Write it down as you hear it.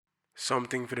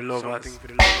Something for the lovers.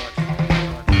 I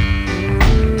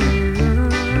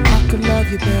could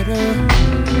love you better.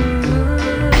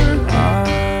 I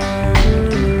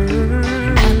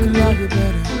could love you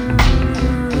better.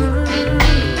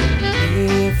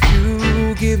 If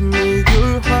you give me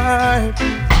your heart,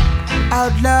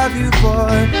 I'd love you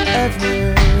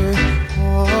forever.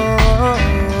 Oh,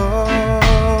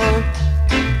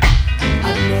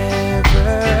 I'd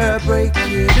never break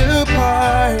it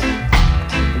apart.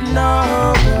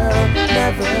 No, girl,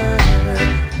 never.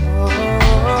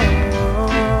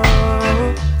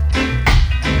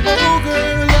 Oh,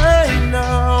 girl, I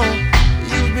know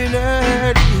you've been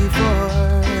hurt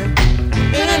before,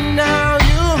 and now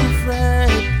you're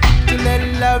afraid to let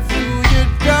love through your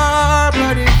door.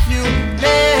 But if you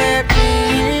let me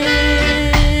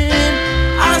in,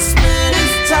 I swear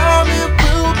this time it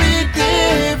will be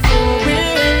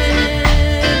different.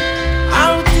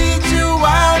 I'll teach you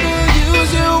how to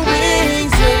use your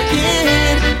wings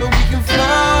again, but we can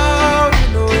float in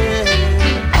the wind.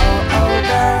 Oh,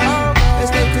 girl,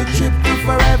 let's take a trip to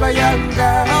forever young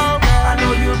girl. I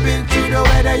know you've been through the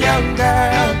weather, young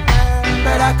girl,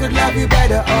 but I could love you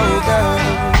better, oh girl.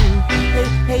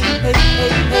 Hey.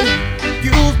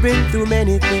 You've been through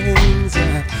many things,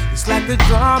 it's like the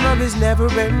drama is never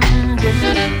ending.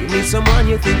 You meet someone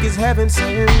you think is heaven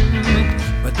sent,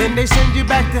 but then they send you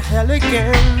back to hell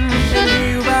again. And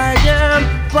here I am,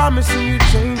 promising you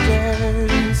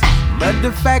changes, but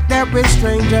the fact that we're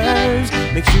strangers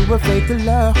makes you afraid to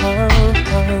love.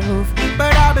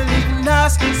 But I believe in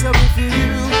us, so if you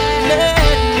let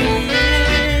me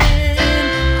in,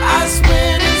 I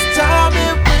swear this time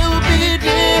it will be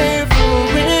different.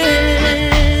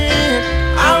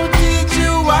 I'll teach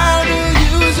you how to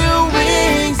use your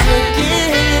wings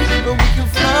again, but we can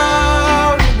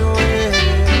float in the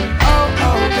wind. Oh,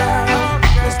 girl,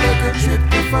 let's take a trip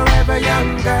to forever,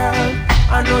 young girl.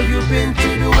 I know you've been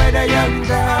through the weather, young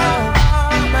girl,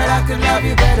 but I can love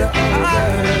you better, oh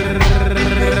girl.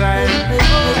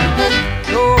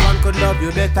 No one could love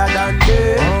you better than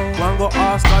me. One go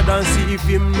ask God and see if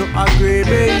him no agree,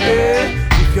 baby.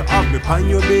 If you have me pan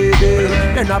your baby,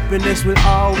 then happiness will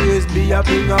always be a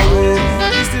thing away.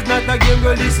 This is not a game,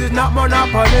 girl, this is not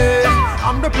Monopoly.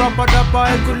 I'm the proper dapper,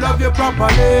 I could love you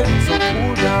properly. So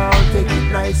cool down, take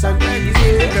it nice and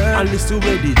easy, and listen to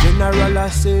what the general I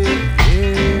say.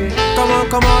 Yeah.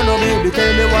 Come on, oh baby,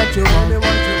 tell me what you want.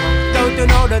 Don't you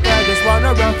know that I just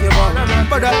wanna rock you, man?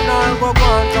 But that now go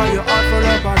on, cause you hard for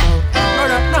love now. But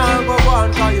that now go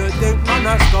on, cause you think man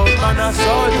a scout, man a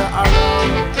soldier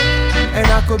around. And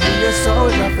I could be a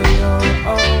soldier for you.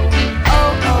 Oh,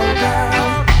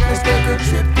 girl, let's take a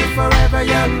trip to forever,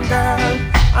 young girl.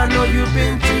 I know you've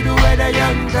been through the weather,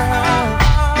 young girl,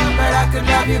 but I could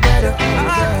love you better, oh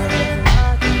girl.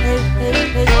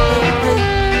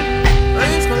 Hey.